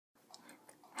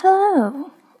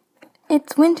Hello,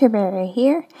 it's Winterberry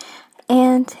here,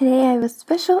 and today I have a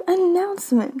special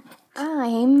announcement.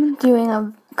 I'm doing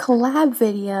a collab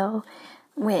video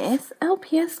with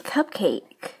Lps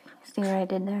Cupcake. See what I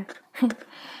did there?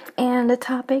 And the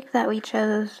topic that we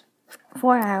chose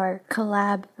for our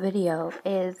collab video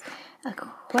is a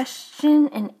question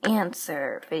and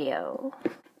answer video.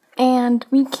 And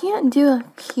we can't do a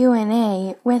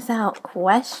Q&A without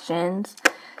questions.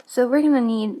 So we're going to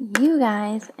need you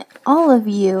guys, all of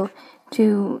you,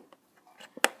 to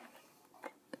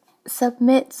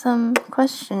submit some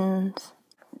questions.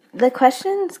 The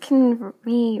questions can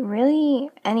be really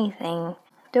anything.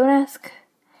 Don't ask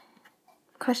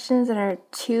questions that are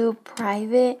too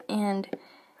private and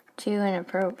too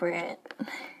inappropriate.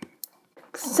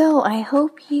 So I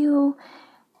hope you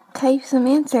type some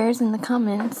answers in the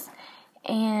comments,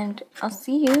 and I'll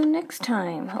see you next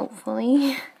time,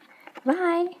 hopefully.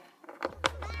 Bye!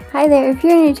 Hi there, if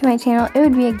you're new to my channel, it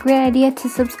would be a great idea to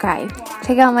subscribe.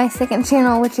 Check out my second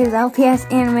channel, which is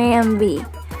LPS Anime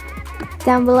MV.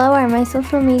 Down below are my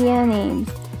social media names.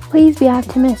 Please be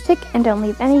optimistic and don't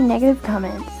leave any negative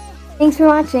comments. Thanks for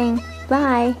watching.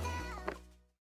 Bye!